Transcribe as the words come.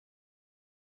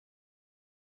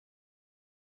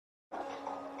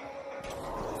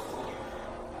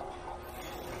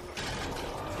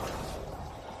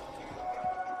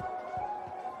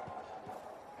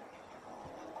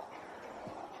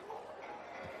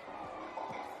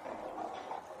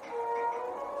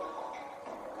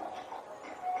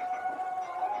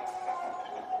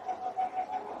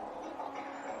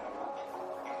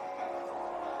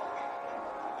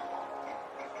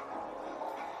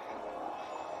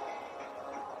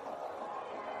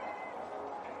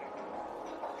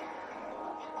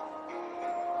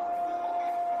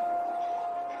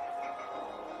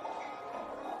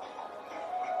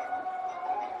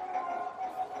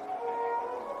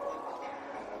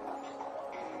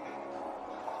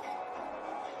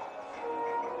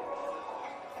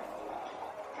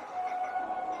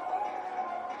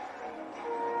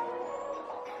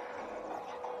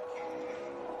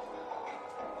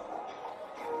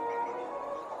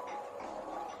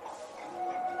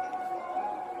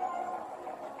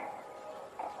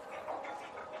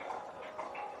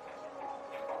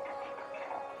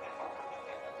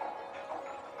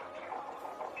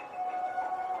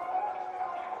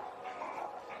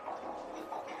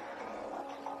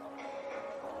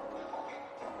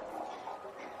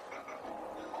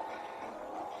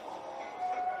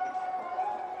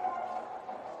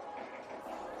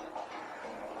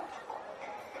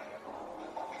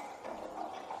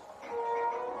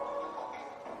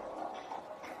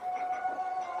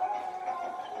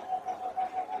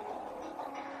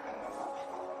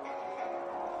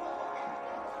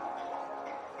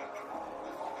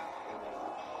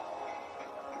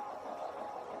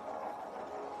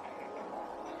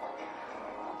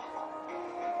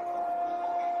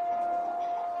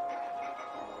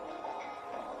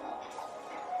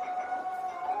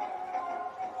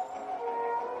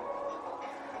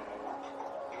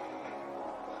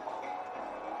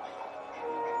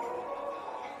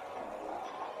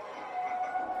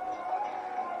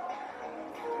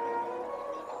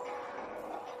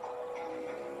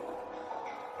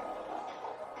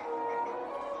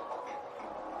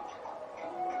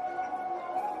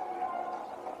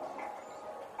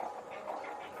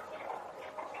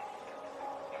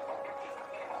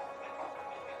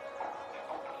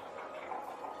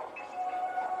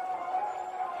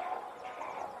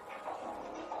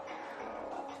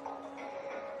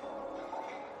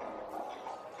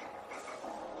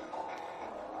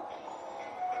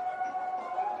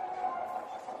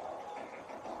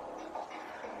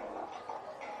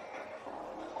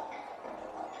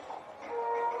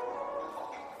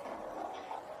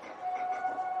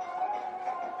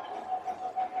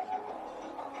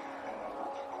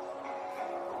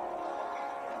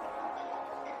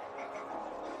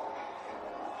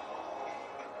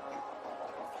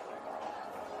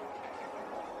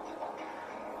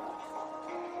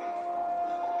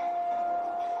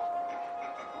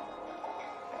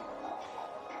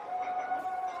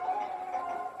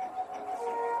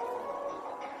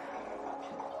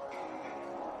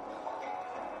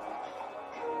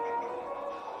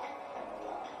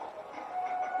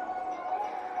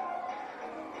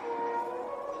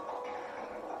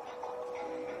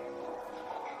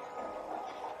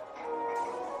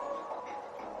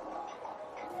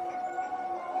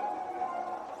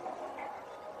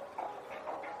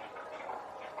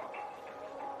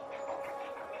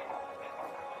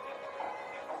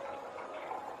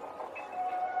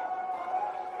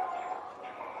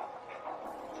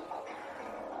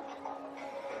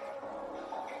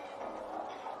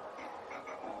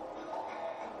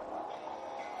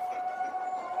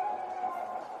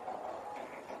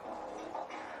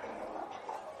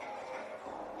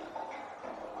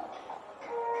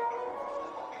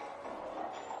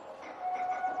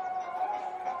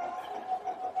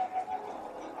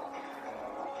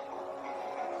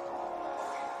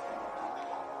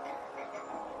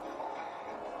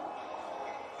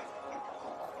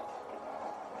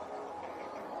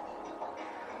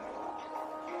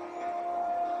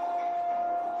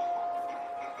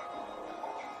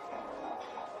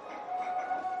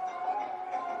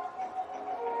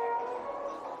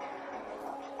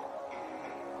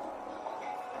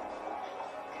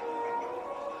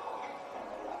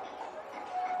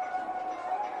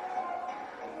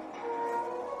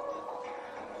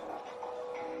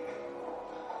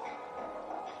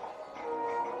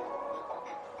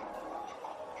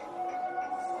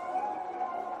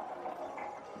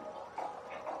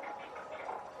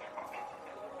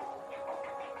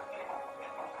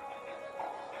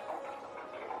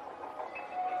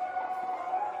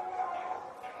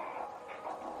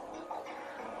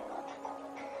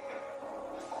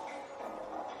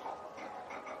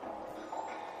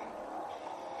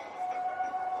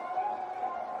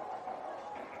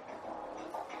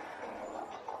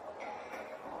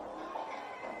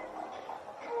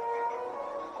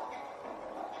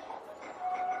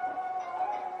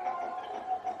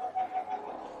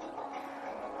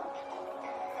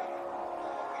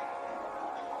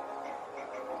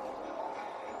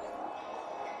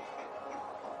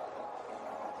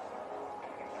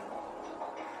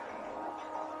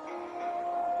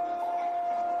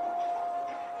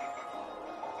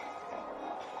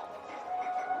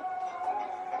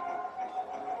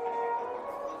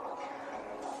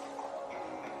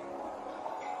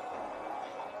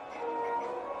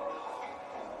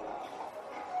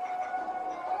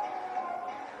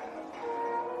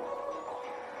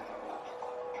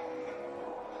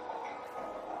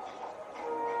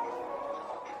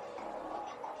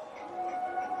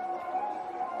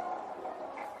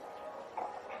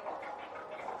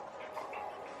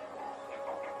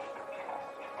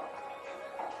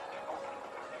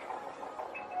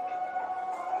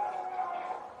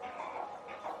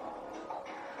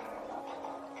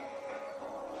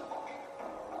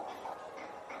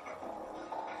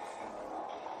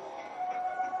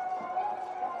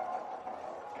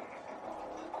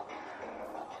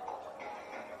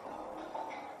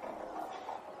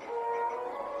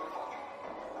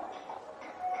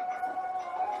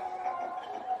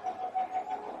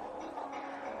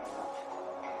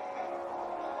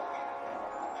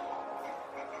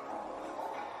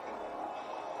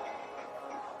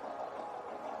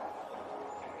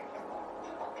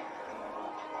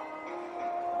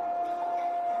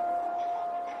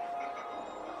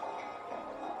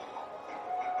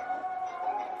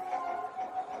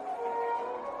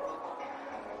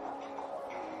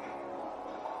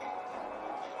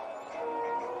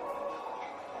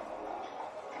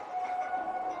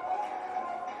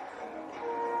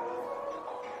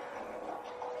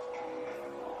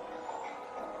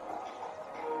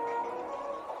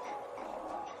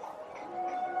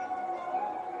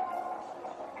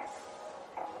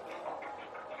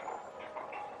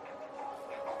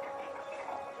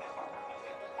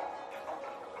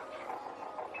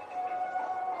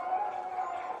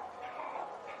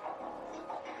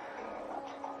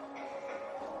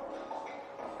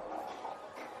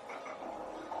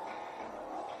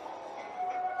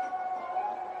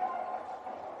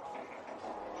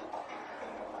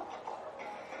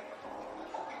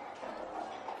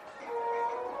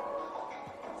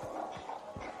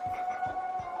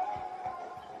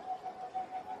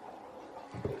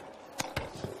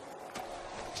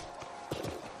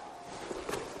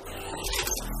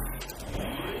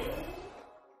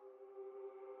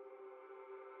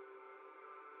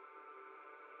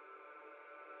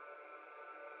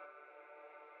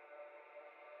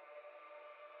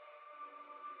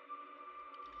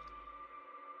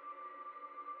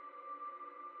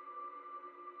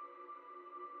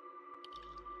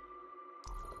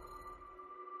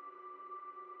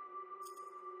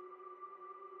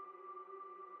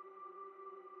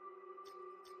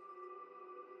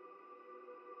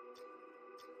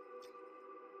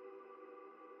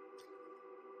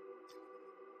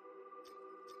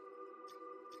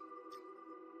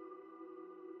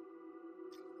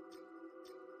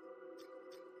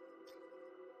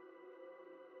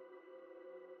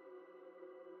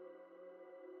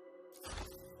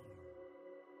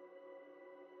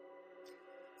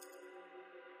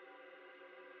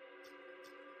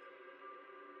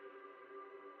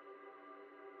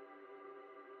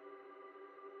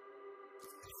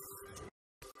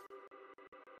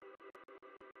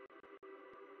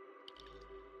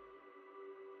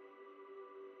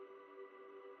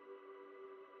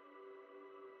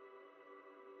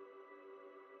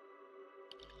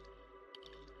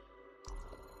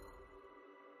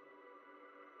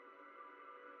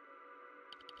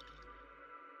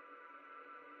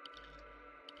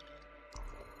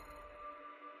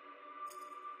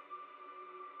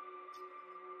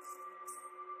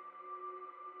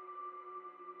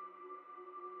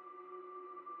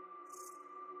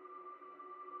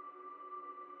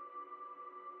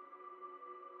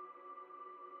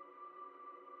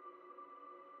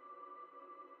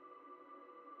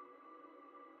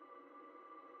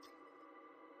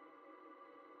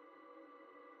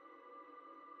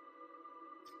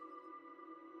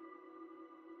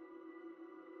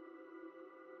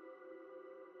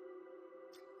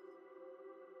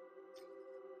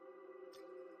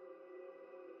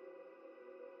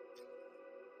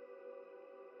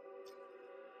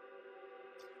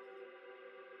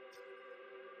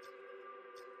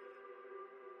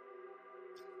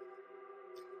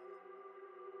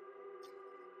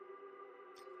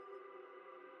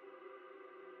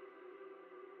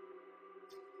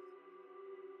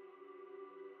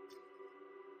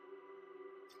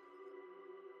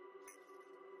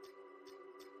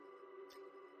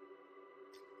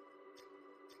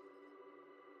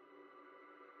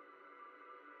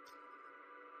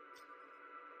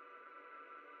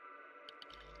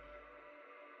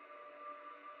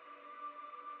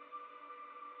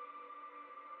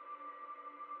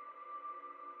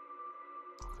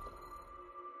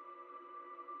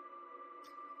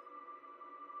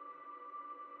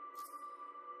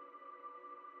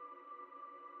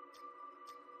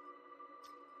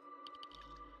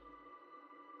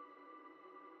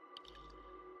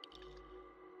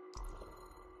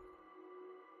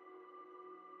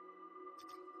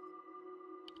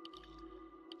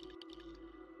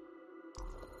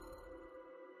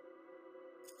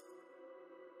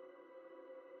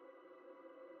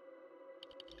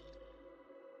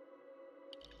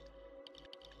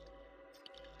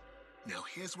Now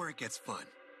here's where it gets fun.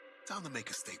 Time to make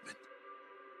a statement.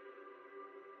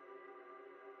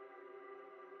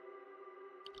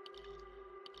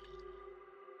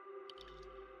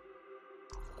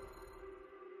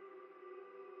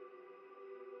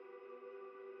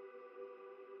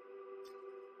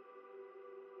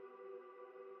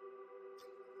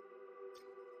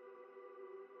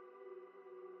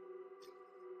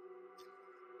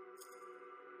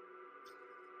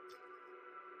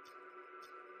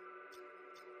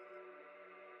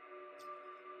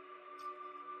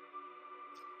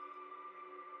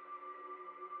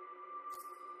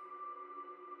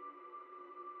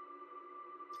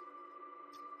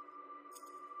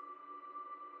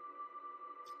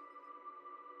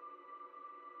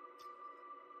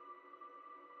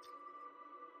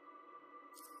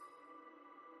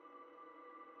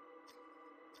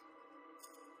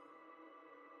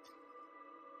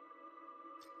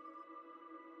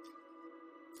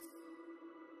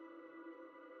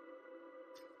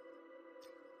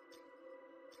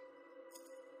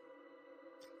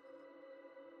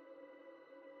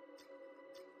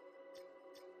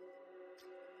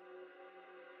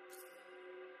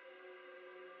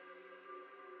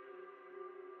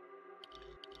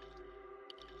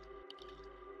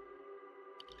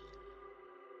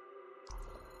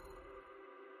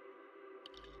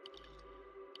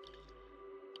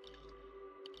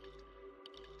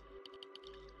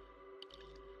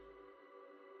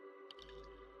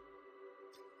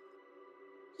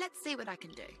 Let's see what I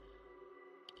can do.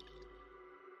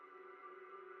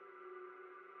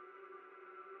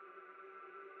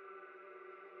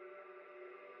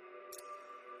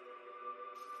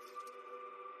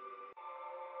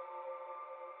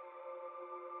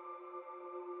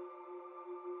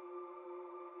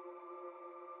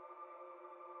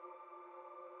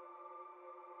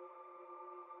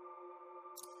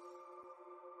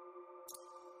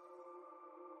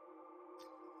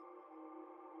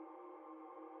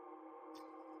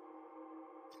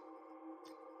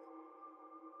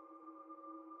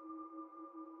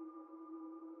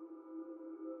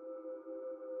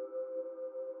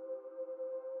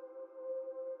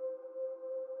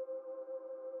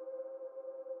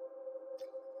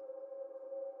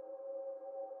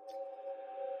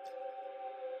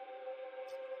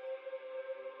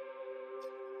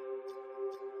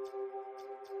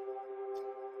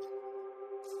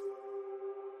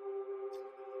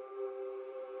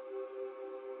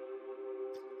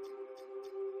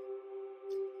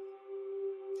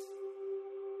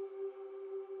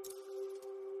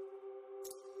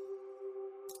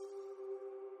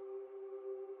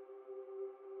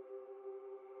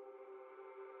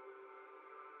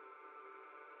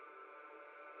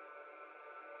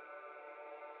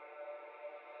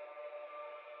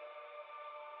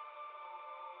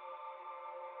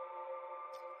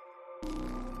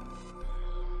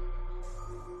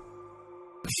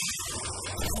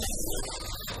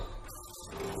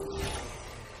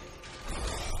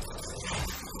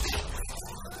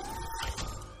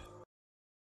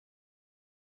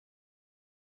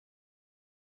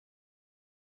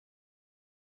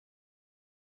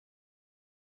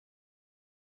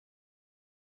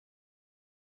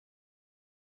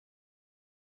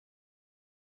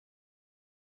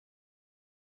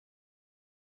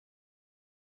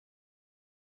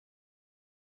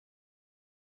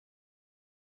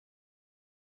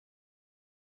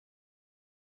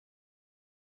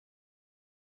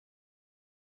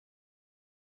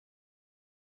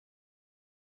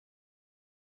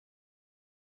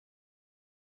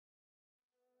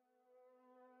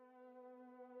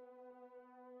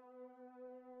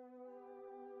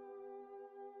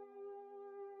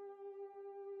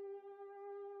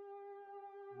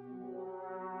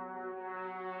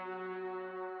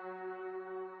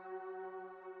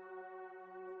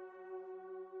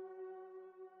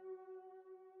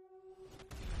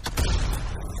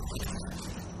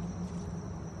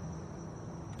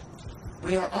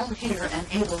 We are all here and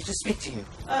able to speak to you.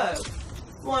 Oh,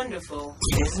 wonderful.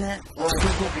 Isn't it? Or we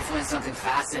hope we find something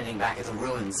fascinating back at the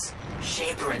ruins.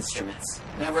 Shaper instruments.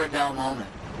 Never a dull moment.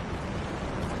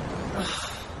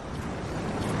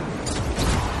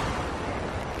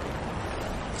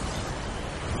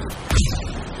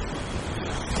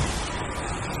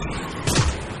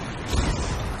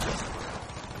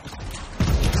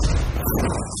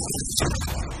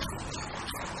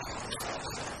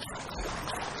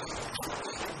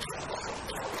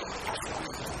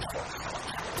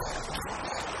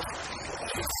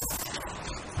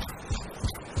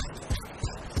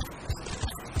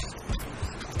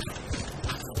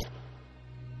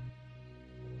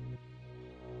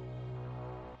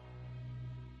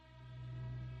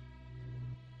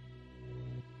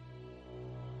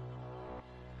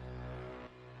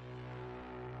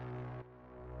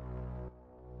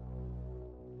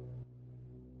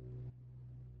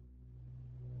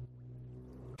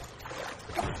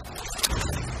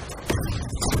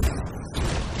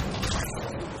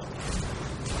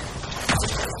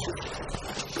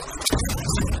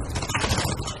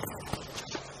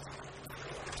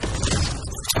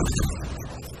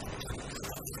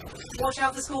 Watch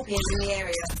out for scorpions in the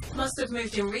area. Must have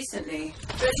moved in recently.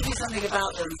 Better do something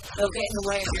about them. They'll get in the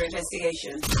way of your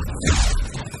investigation.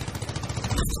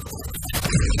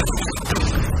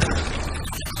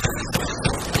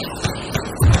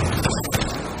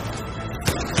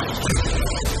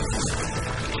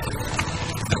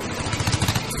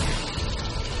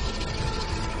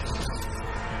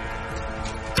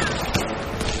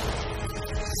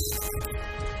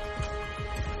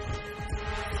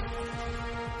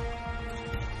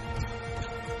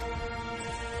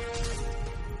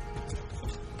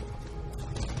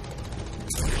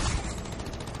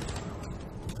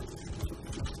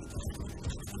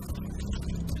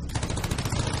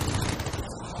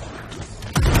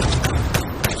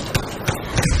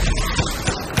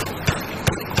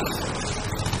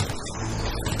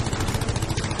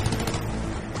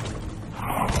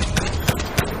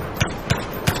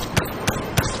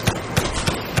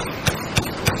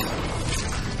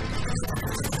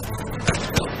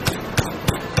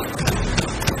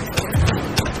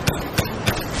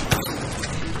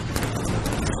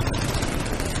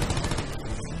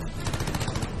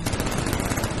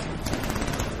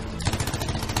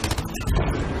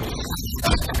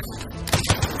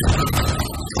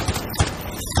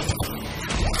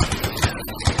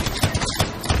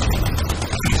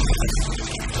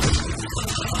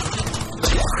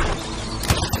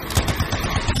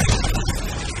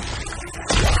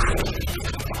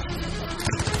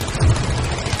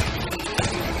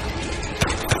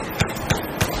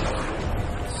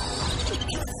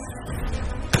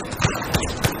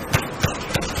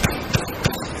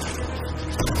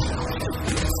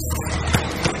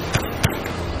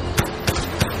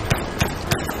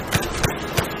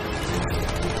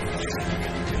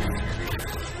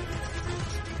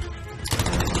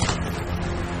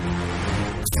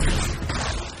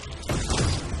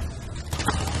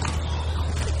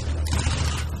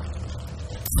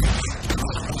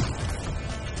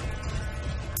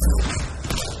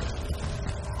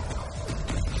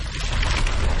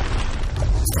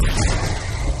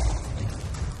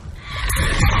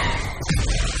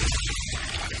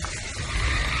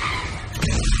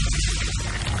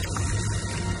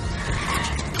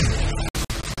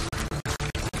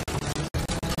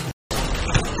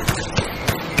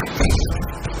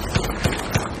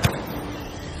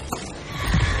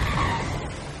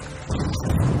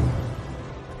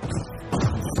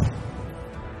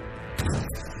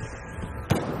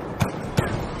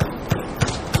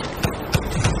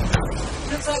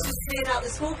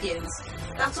 scorpions.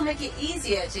 That'll make it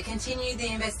easier to continue the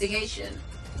investigation.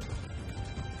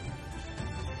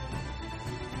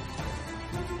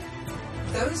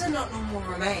 Those are not normal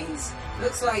remains.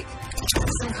 Looks like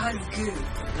some kind of goo.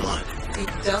 Blood.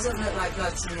 It doesn't look like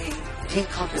blood to me.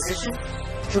 Decomposition?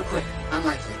 Too quick.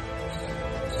 Unlikely.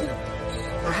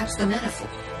 Perhaps the metaphor.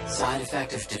 Side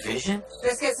effect of division?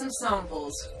 Let's get some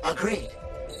samples. Agreed.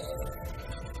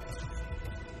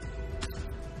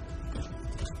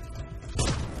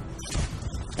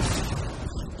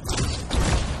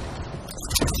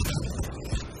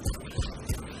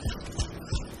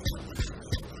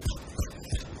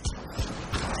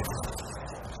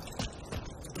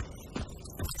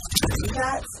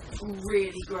 That's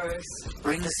really gross.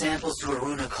 Bring the samples to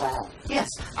Aruna Call. Yes,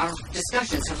 our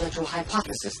discussions have led to a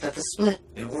hypothesis that the split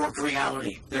in warped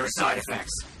reality. There are side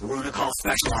effects. Aruna Call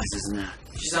specializes in that.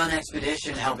 She's on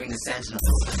expedition helping the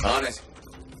Sentinels. On it.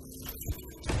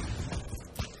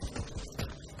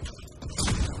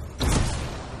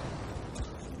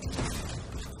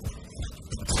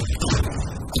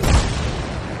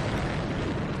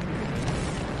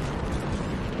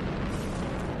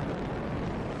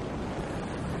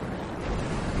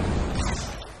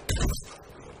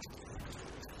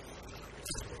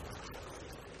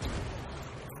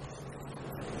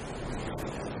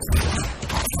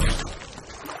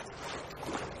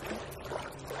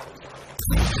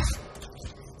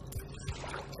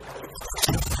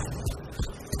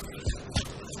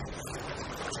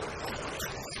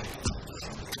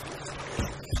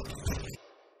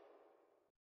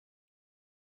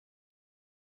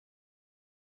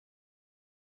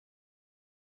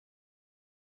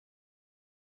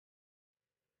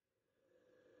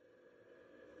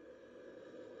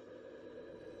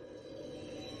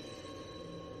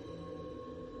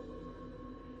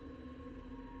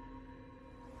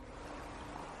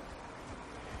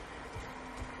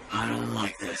 I don't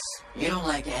like this. You don't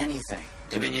like anything.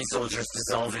 Dominion soldiers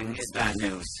dissolving is bad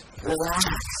news. Relax.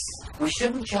 We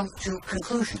shouldn't jump to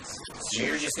conclusions. So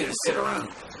you're just gonna sit around.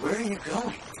 Where are you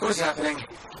going? What's happening?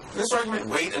 This argument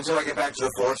wait until I get back to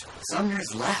the fort?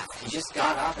 Sumner's left. He just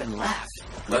got up and left.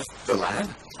 Left the lab?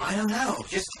 I don't know.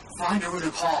 Just find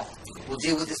Aruna Call. We'll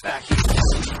deal with this back here.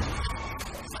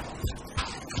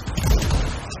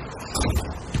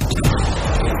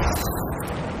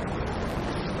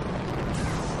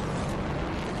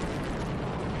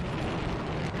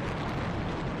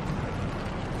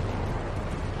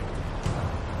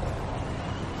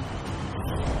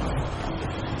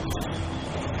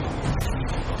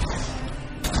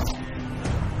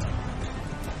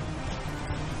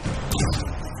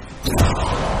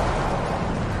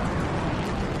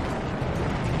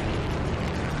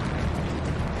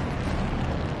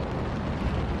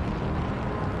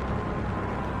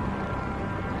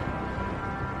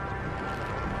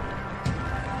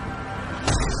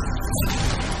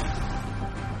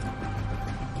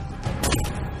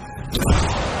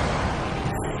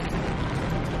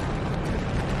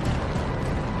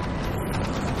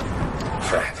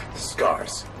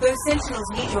 Scars. Those Sentinels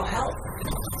need your help.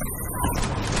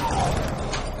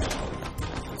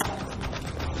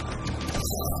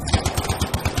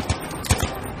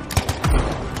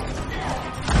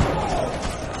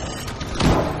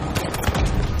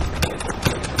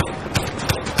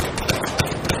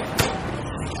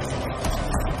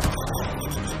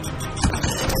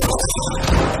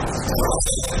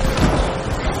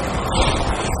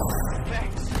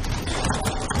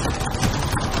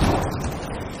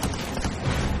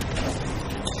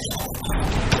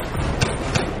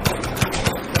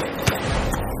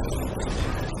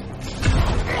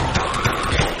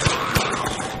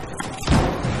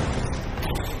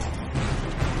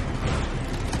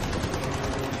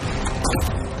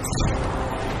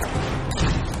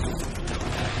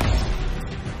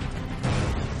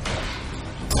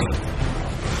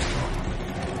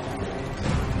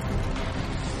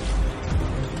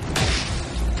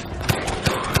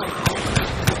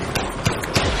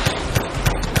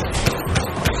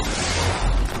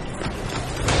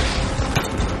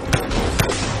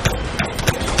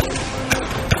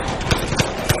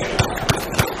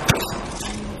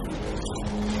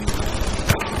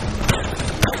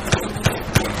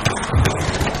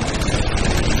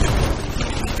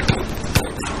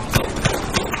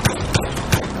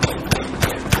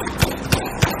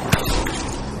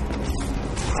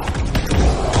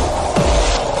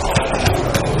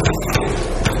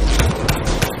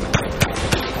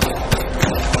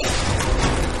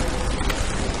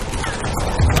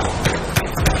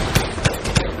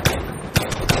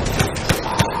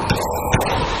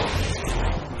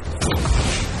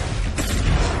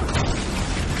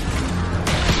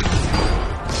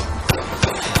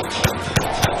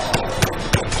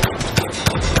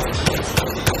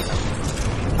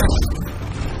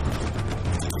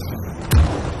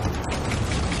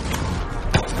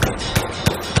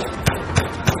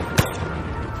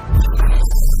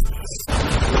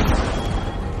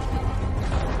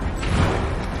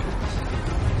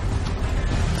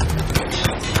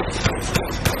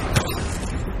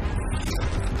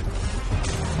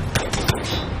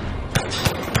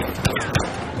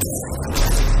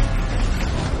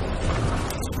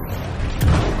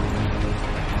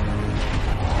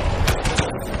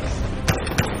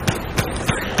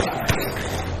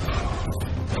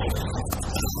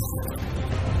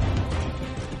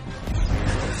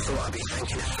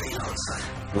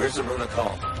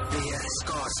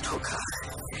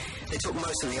 They took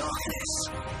most of the Arcanists.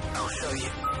 I'll show you.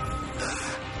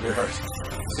 You're hurt.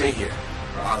 Stay here.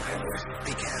 I'll handle it.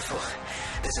 Be careful.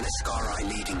 There's an Iskari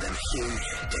leading them. Huge,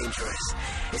 dangerous.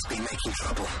 It's been making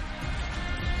trouble.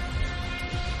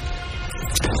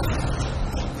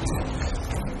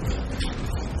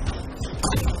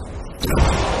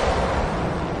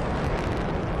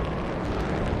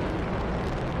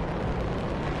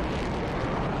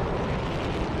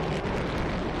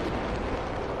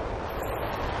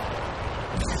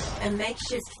 A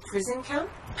makeshift prison camp?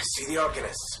 I see the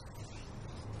Arcanists.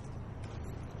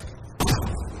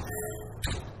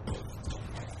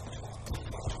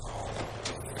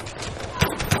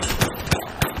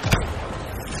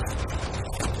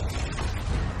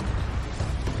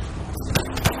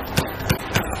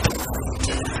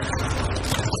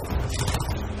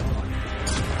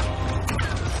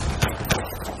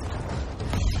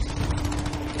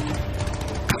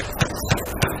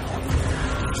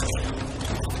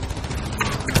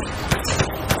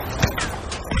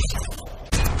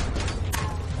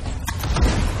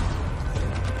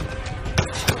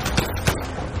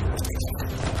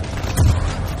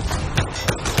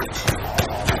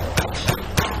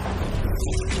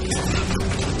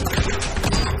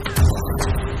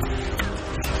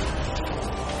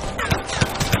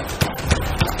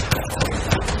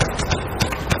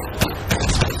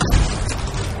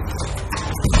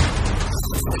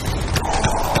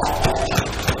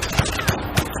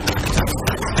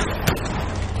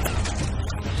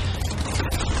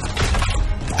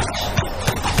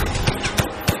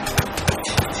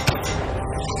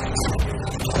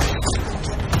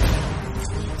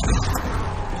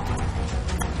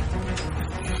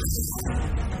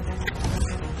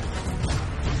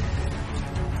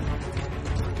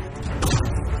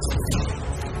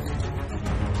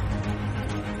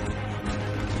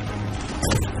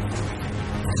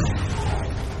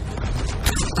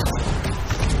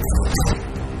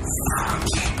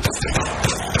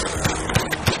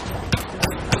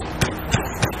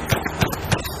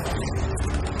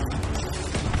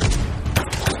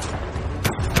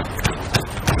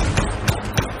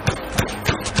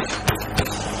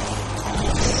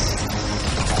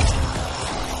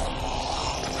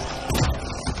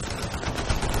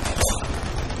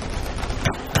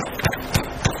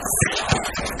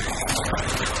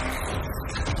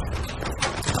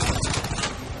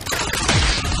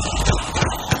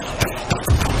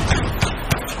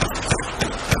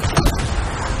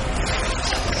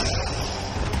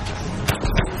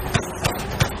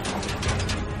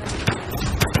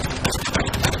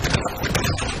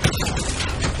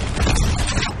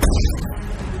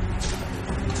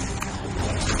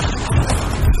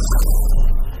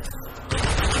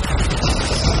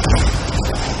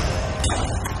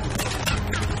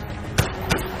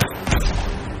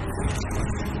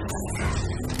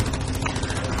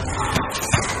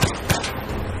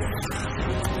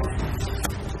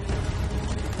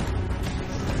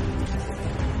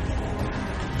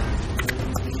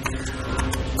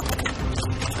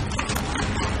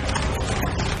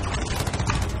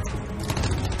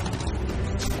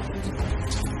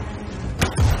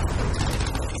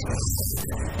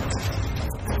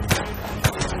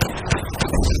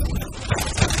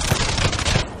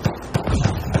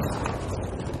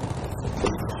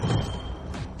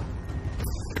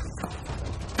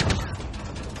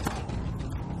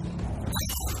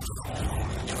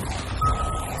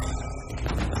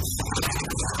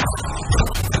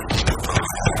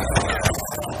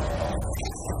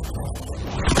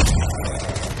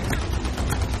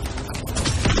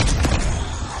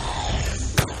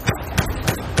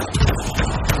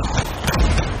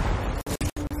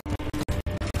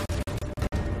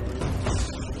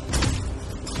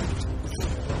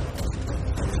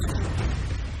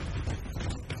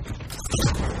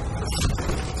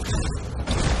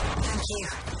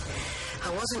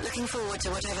 wasn't looking forward to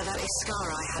whatever that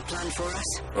Iskari had planned for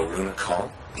us. A Runa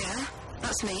call? Yeah,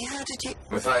 that's me. How did you...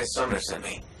 Matthias Sumner sent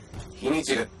me. He needs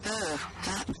you to... Oh,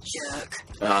 that jerk.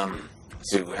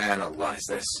 To analyze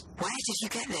this. Where did you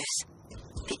get this?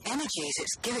 The energies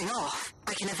it's giving off.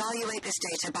 I can evaluate this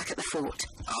data back at the fort.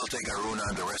 I'll take Aruna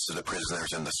and the rest of the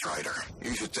prisoners in the Strider.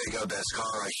 You should take out that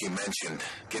Iskari she mentioned.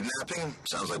 Kidnapping?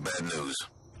 Sounds like bad news.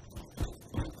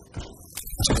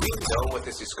 Do you know what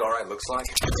this Iskari looks like?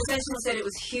 The Sentinel said it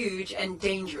was huge and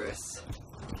dangerous.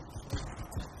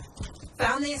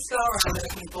 Found the Iskari I'm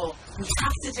looking for. We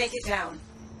have to take it down.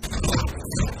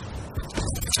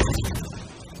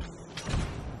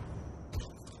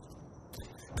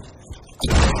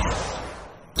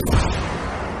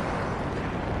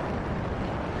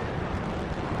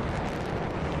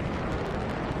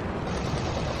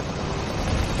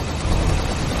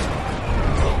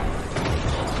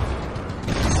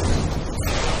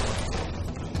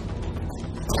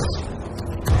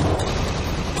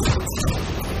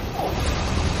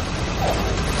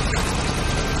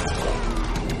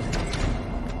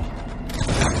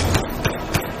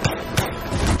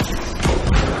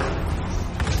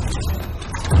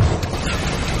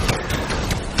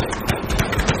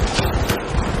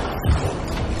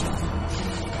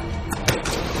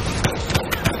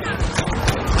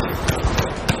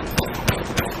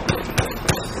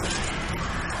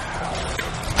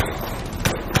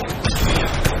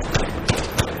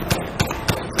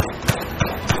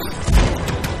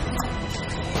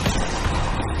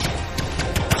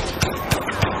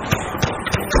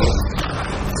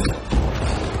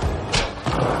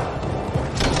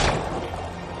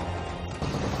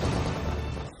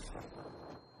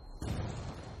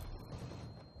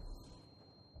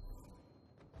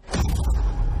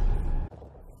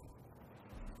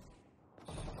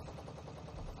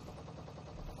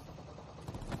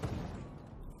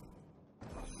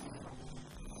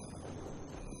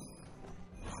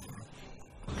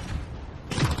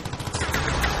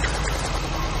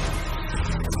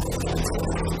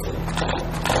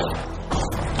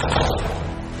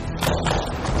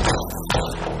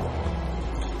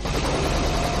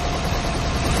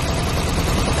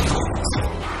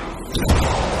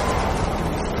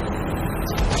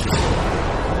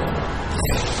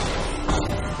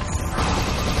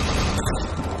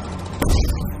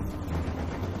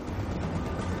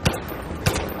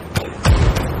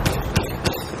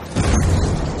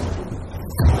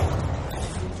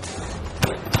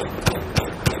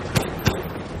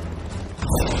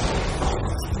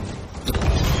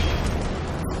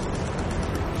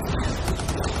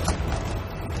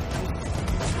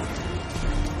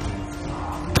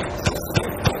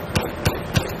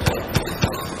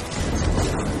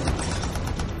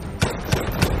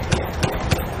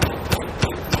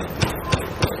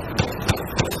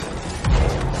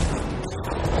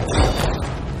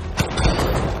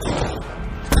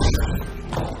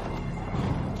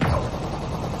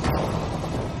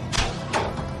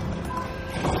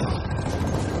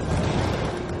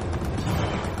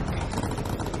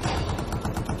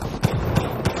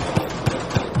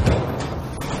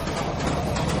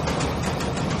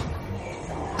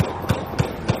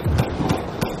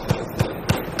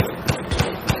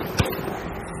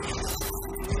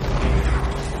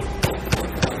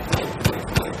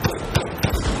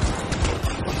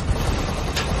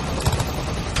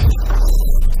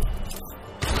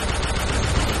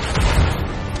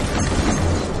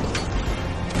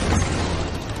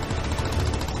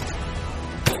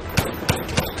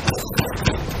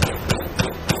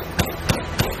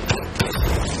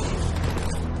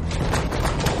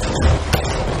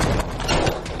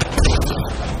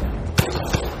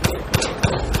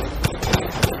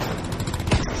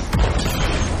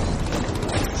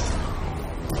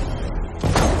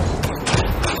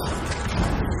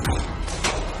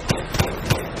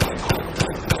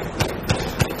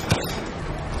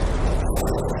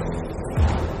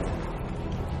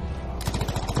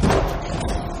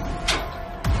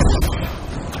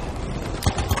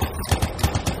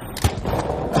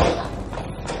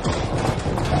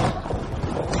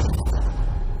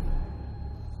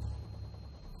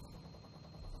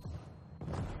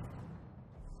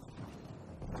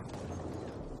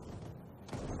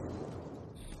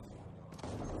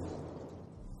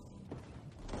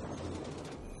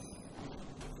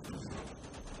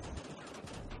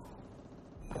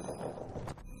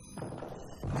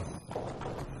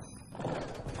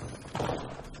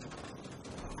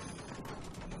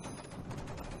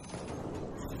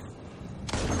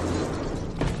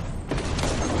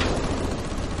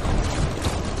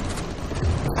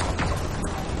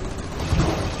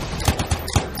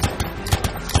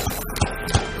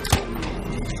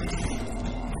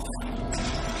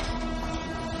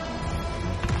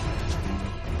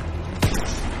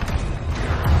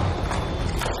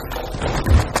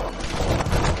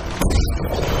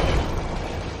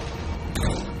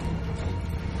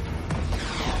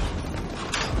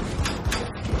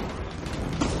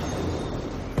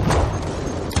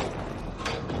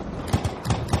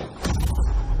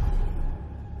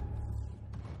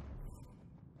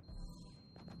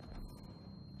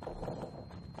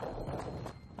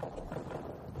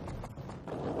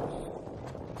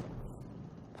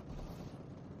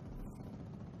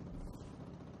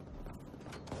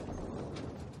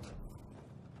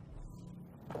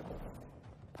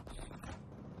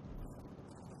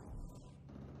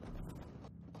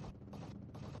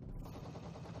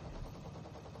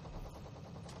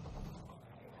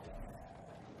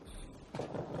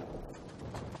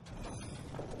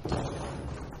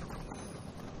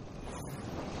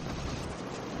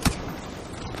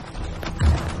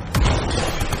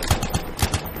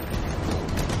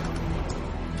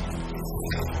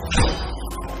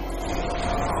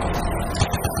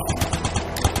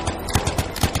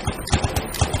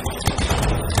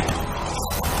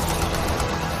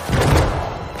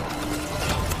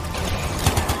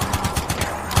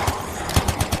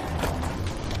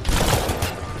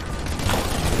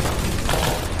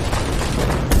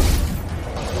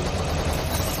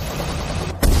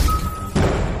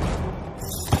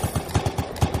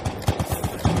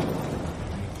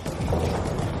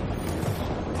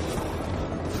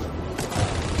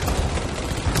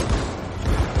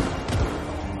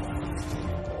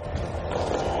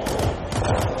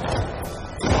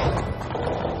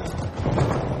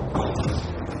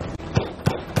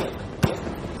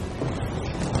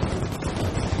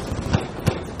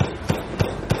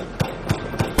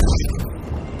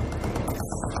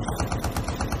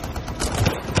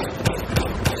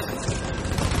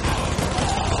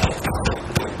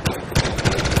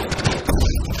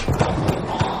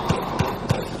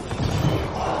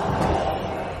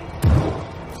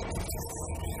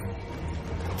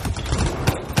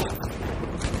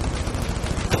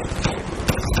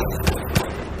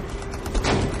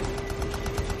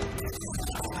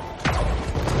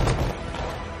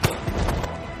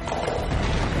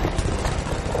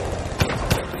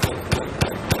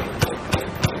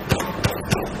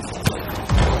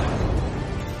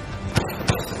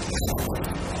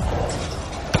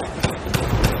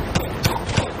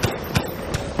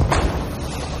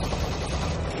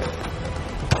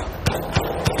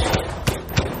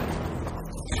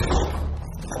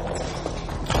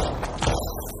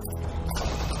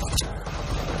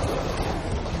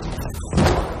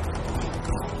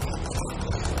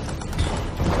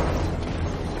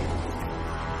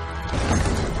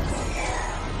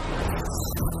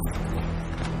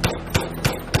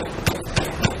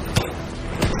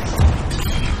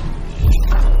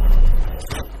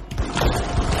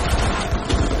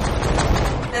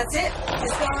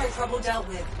 Discovery trouble dealt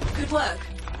with. Good work.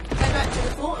 Head back to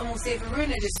the fort and we'll see if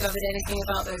Aruna discovered anything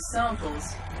about those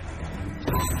samples.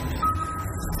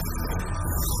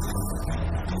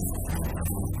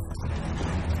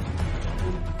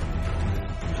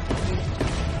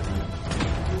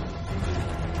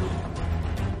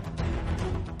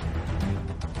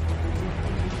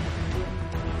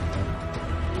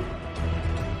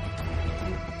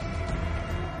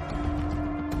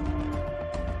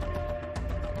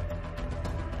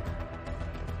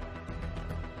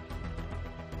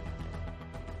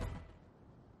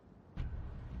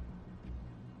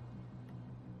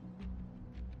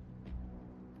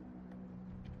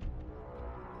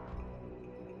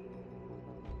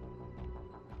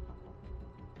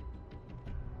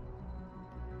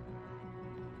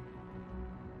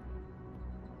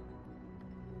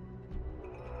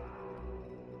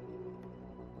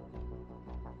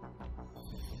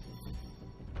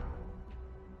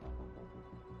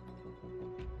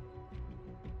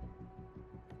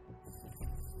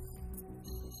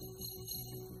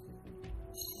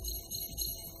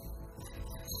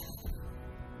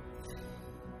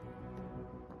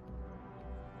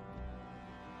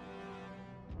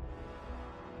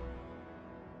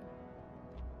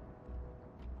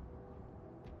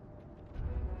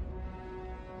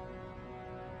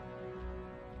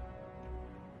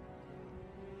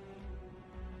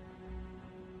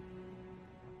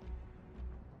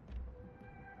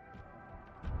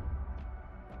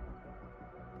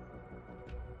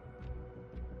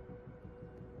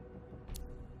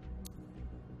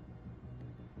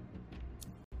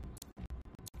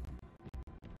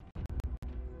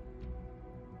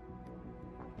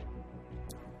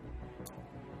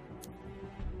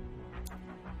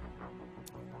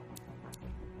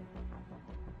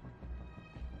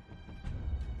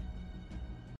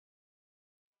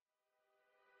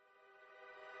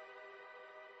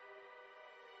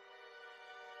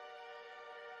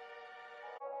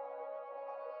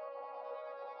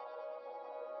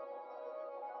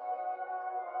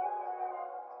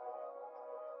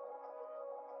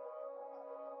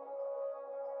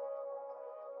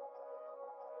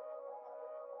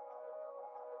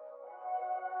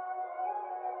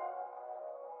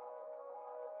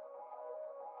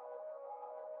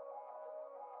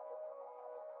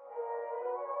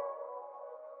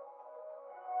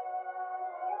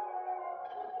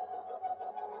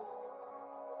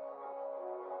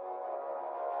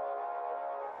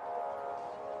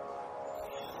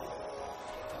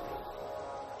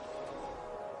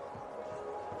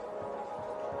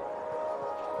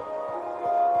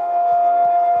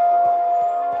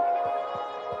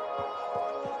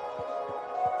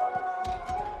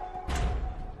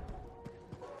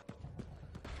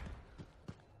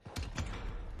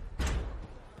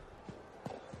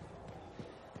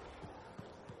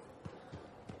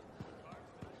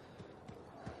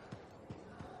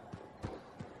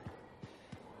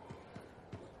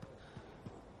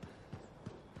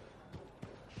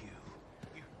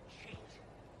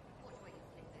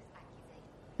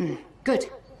 Good.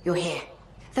 You're here.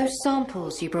 Those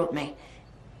samples you brought me,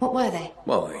 what were they?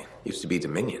 Well, they used to be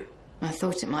Dominion. I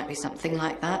thought it might be something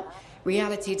like that.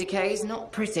 Reality decay's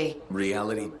not pretty.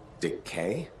 Reality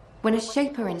decay? When a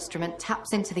Shaper instrument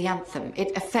taps into the Anthem,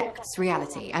 it affects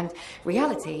reality, and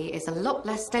reality is a lot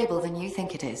less stable than you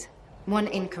think it is. One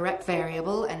incorrect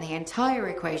variable and the entire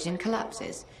equation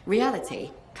collapses. Reality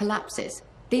collapses.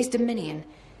 These Dominion,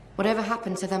 whatever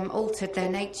happened to them altered their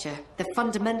nature, the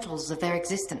fundamentals of their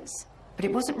existence. But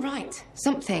it wasn't right.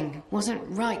 Something wasn't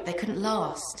right. They couldn't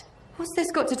last. What's this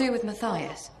got to do with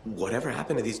Matthias? Whatever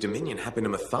happened to these Dominion happened to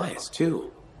Matthias,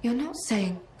 too. You're not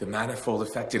saying... The manifold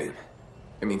affected him.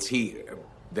 It means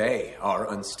they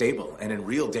are unstable and in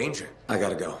real danger. I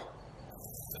gotta go.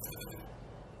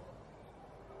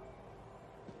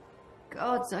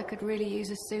 Gods, I could really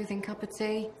use a soothing cup of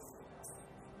tea.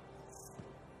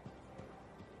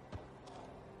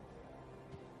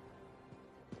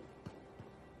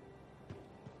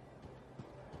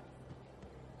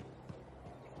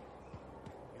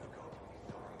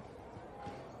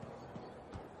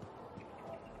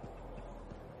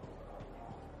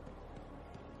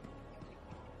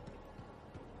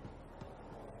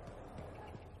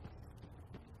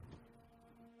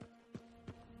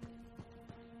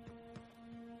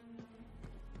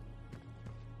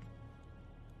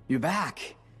 You're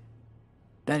back.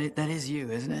 That is you,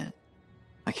 isn't it?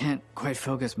 I can't quite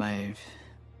focus my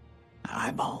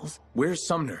eyeballs. Where's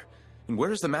Sumner? And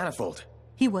where's the manifold?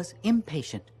 He was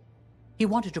impatient. He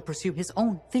wanted to pursue his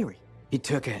own theory. He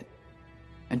took it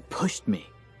and pushed me.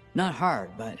 Not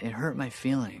hard, but it hurt my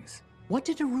feelings. What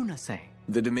did Aruna say?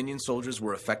 The Dominion soldiers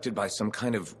were affected by some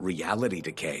kind of reality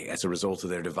decay as a result of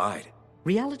their divide.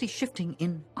 Reality shifting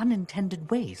in unintended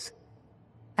ways.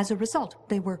 As a result,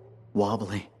 they were...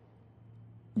 wobbly.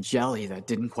 Jelly that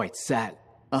didn't quite set.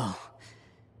 Oh,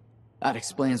 that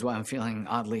explains why I'm feeling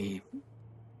oddly...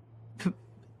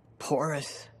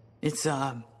 porous. It's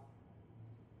not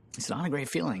a great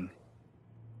feeling.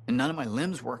 And none of my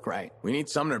limbs work right. We need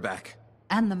Sumner back.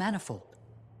 And the manifold.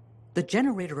 The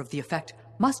generator of the effect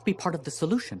must be part of the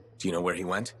solution. Do you know where he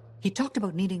went? He talked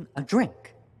about needing a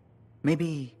drink.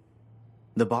 Maybe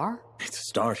the bar? It's a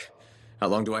start. How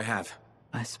long do I have?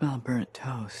 I smell burnt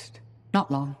toast.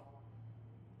 Not long.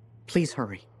 Please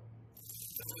hurry.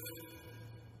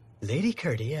 Lady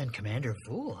Curdia and Commander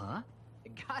Fool, huh? The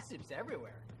gossip's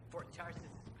everywhere. Fort Tarsus'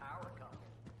 power couple.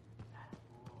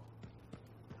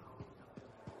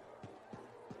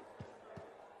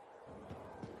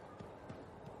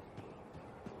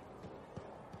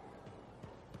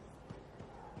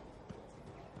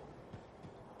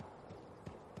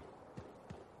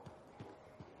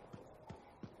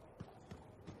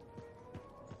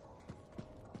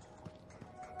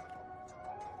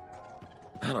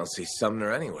 I don't see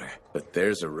Sumner anywhere. But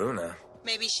there's Aruna.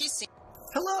 Maybe she's seen.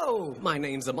 Hello, my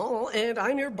name's Amal, and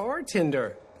I'm your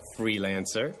bartender.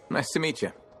 Freelancer. Nice to meet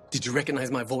you. Did you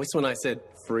recognize my voice when I said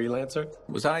freelancer?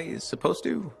 Was I supposed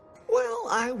to? Well,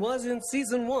 I was in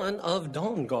season 1 of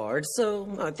Dawn Guard, so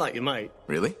I thought you might.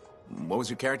 Really? What was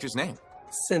your character's name?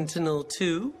 Sentinel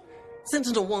 2.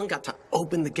 Sentinel 1 got to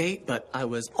open the gate, but I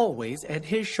was always at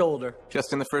his shoulder.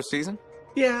 Just in the first season?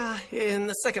 Yeah, in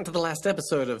the second to the last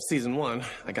episode of season 1,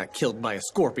 I got killed by a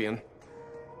scorpion.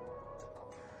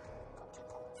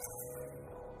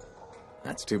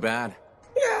 That's too bad.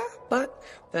 Yeah, but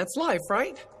that's life,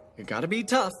 right? You gotta be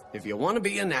tough if you want to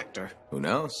be an actor. Who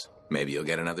knows? Maybe you'll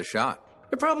get another shot.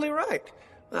 You're probably right.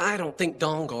 I don't think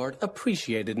Dawn Guard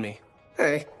appreciated me.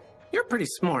 Hey, you're pretty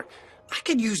smart. I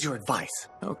could use your advice.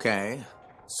 Okay.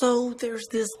 So there's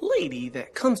this lady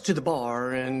that comes to the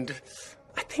bar, and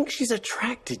I think she's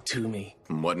attracted to me.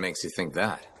 What makes you think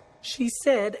that? She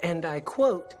said, and I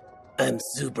quote, "I'm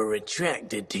super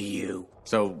attracted to you."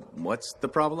 So, what's the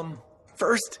problem?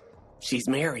 First, she's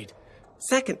married.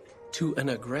 Second, to an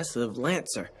aggressive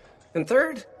Lancer. And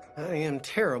third, I am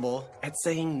terrible at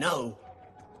saying no.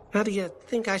 How do you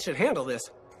think I should handle this?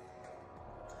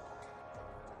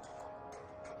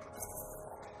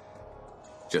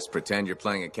 Just pretend you're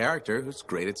playing a character who's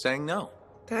great at saying no.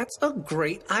 That's a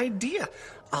great idea.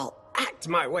 I'll act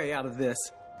my way out of this.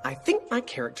 I think my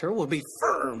character will be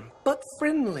firm, but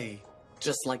friendly.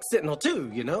 Just like Sentinel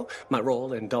 2, you know? My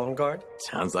role in Dawn Guard.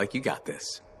 Sounds like you got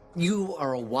this. You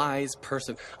are a wise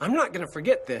person. I'm not gonna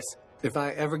forget this. If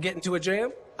I ever get into a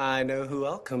jam, I know who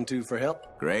I'll come to for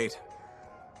help. Great.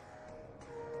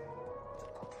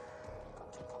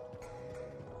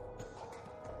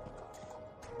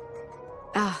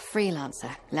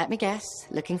 Freelancer. Let me guess.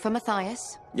 Looking for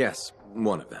Matthias? Yes,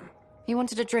 one of them. He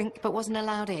wanted a drink but wasn't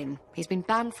allowed in. He's been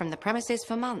banned from the premises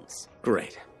for months.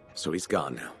 Great. So he's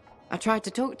gone now. I tried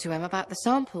to talk to him about the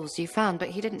samples you found, but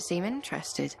he didn't seem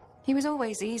interested. He was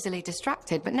always easily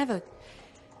distracted, but never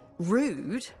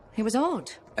rude. He was odd.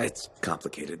 It's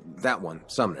complicated. That one,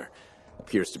 Sumner,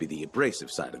 appears to be the abrasive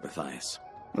side of Matthias.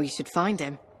 Well, you should find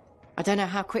him. I don't know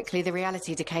how quickly the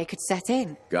reality decay could set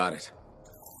in. Got it.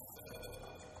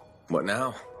 What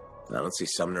now? I don't see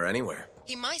Sumner anywhere.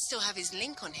 He might still have his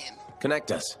link on him.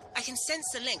 Connect us. I can sense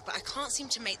the link, but I can't seem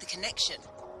to make the connection.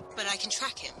 But I can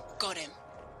track him. Got him.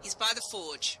 He's by the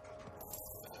forge.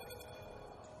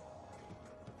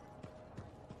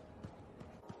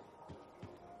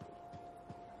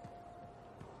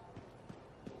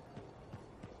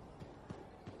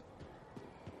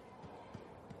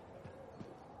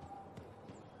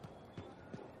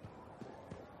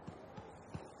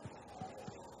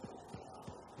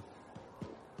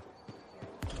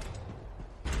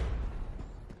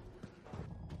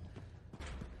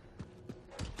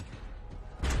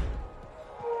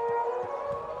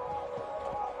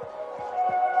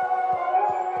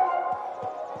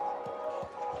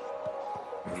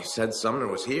 You said Sumner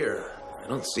was here. I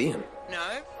don't see him.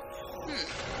 No?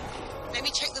 Let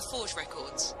me check the forge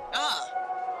records. Ah,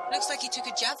 looks like he took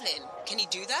a javelin. Can he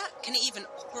do that? Can he even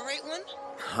operate one?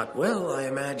 Not well, I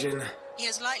imagine. He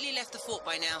has likely left the fort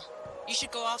by now. You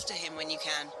should go after him when you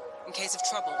can, in case of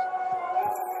trouble.